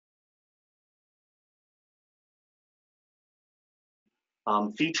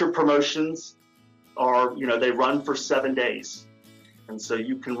Feature promotions are, they run for 7 days. And so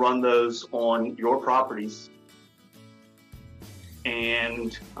you can run those on your properties.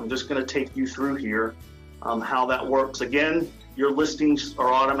 And I'm just going to take you through here how that works. Again, your listings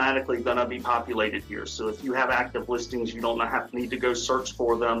are automatically going to be populated here. So if you have active listings, you don't need to go search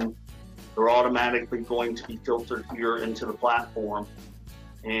for them. They're automatically going to be filtered here into the platform.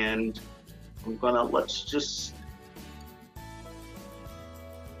 And I'm going to let's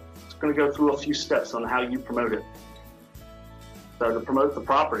going to go through a few steps on how you promote it. So to promote the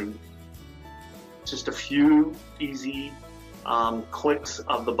property, just a few easy clicks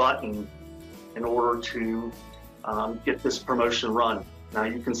of the button in order to get this promotion run. Now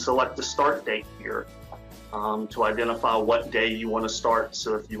you can select the start date here to identify what day you want to start.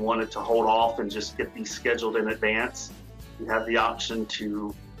 So if you wanted to hold off and just get these scheduled in advance, you have the option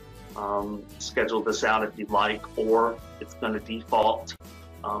to schedule this out if you'd like, or it's going to default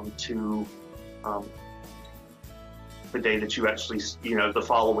to the day that you actually, the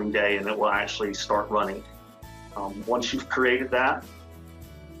following day, and it will actually start running. Once you've created that,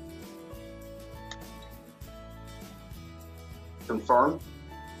 confirm,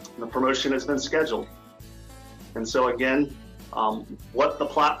 the promotion has been scheduled. And so again, what the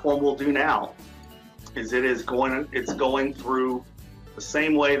platform will do now is it's going through the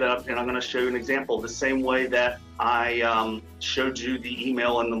same way that, and I'm going to show you an example, the same way that I showed you the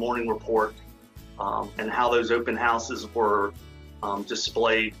email in the morning report and how those open houses were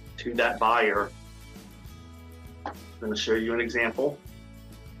displayed to that buyer. I'm going to show you an example.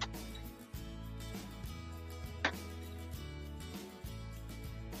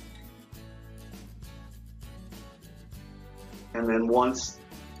 And then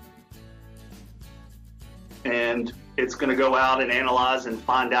it's going to go out and analyze and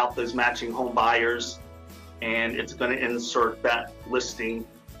find out those matching home buyers, and it's going to insert that listing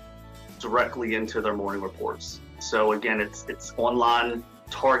directly into their morning reports. So again, it's online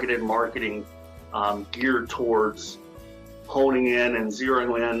targeted marketing geared towards honing in and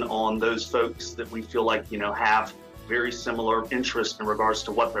zeroing in on those folks that we feel like have very similar interest in regards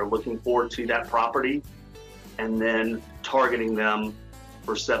to what they're looking for to that property, and then targeting them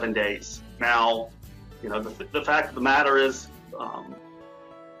for 7 days. Now, the fact of the matter is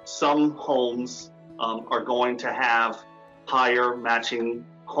some homes are going to have higher matching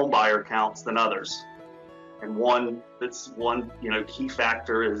home buyer counts than others. And one key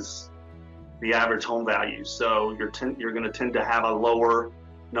factor is the average home value. So you're going to tend to have a lower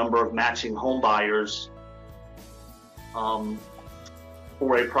number of matching home buyers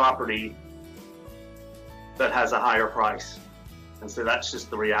for a property that has a higher price. And so that's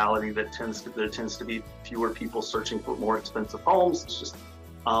just the reality that there tends to be fewer people searching for more expensive homes. It's just,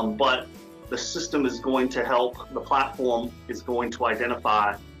 but the system is going to help, the platform is going to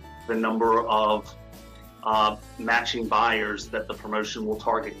identify the number of matching buyers that the promotion will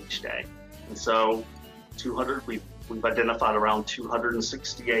target each day. And so we've identified around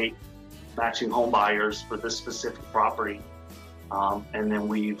 268 matching home buyers for this specific property. And then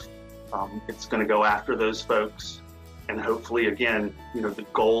it's going to go after those folks. And hopefully, again, the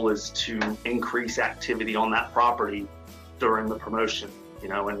goal is to increase activity on that property during the promotion,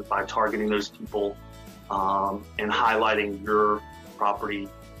 and by targeting those people and highlighting your property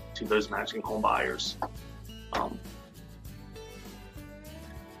to those matching home buyers.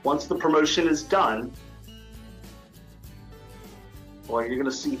 Once the promotion is done, well, you're going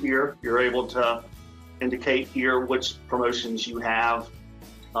to see here, you're able to indicate here which promotions you have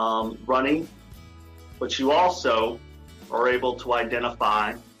running, but you also are able to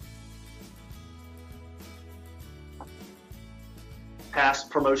identify past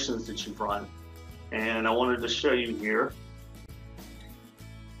promotions that you've run. And I wanted to show you here.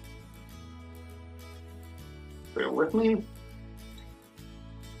 Bear with me.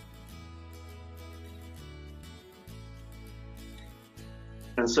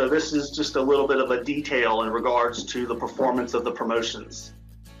 And so this is just a little bit of a detail in regards to the performance of the promotions.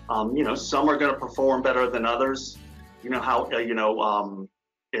 Some are going to perform better than others. We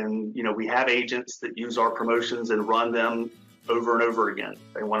have agents that use our promotions and run them over and over again.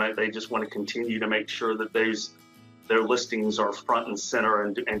 They just want to continue to make sure that their listings are front and center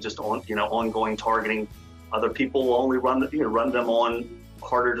and just ongoing targeting. Other people will only run them on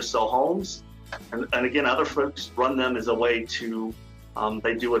harder to sell homes, and again, other folks run them as a way to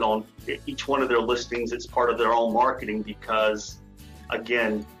they do it on each one of their listings. It's part of their own marketing because,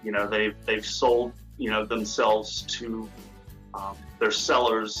 again, they've sold themselves to their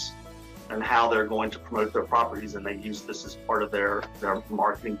sellers and how they're going to promote their properties, and they use this as part of their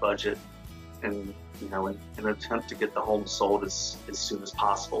marketing budget in an attempt to get the home sold as soon as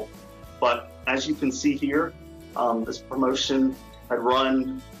possible. But as you can see here, this promotion had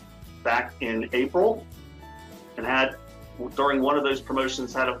run back in April and had, during one of those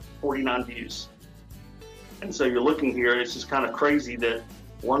promotions, had 49 views. And so you're looking here, it's just kind of crazy that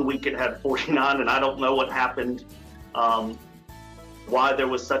one week it had 49, and I don't know what happened, why there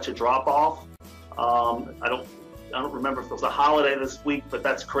was such a drop off. I don't remember if it was a holiday this week, but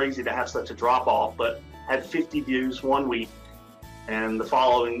that's crazy to have such a drop off. But had 50 views one week, and the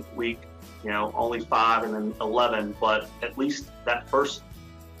following week, only 5, and then 11. But at least that first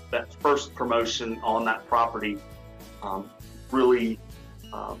promotion on that property really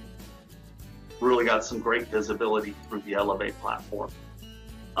got some great visibility through the Elevate platform.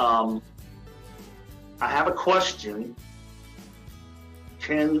 I have a question.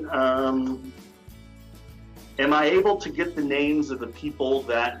 Am I able to get the names of the people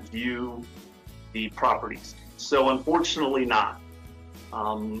that view the properties? So unfortunately not.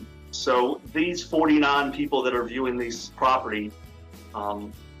 So these 49 people that are viewing this property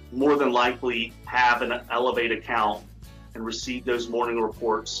more than likely have an Elevate account and receive those morning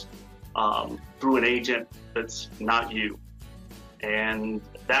reports through an agent that's not you. And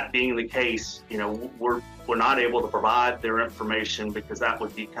that being the case, we're not able to provide their information because that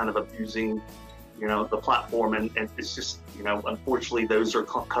would be kind of abusing the platform, and it's just, unfortunately, those are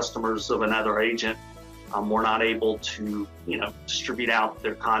customers of another agent. We're not able to, distribute out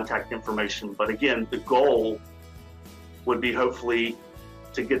their contact information. But again, the goal would be hopefully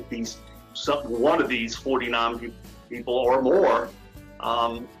to get one of these 49 people or more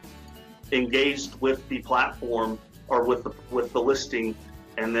engaged with the platform or with the listing,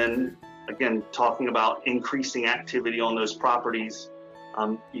 and then again talking about increasing activity on those properties.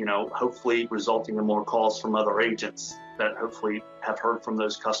 Hopefully resulting in more calls from other agents that hopefully have heard from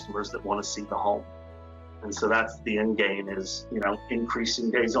those customers that want to see the home. And so that's the end game is, increasing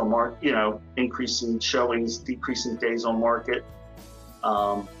days on market, increasing showings, decreasing days on market.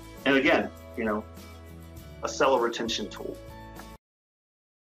 And again, a seller retention tool.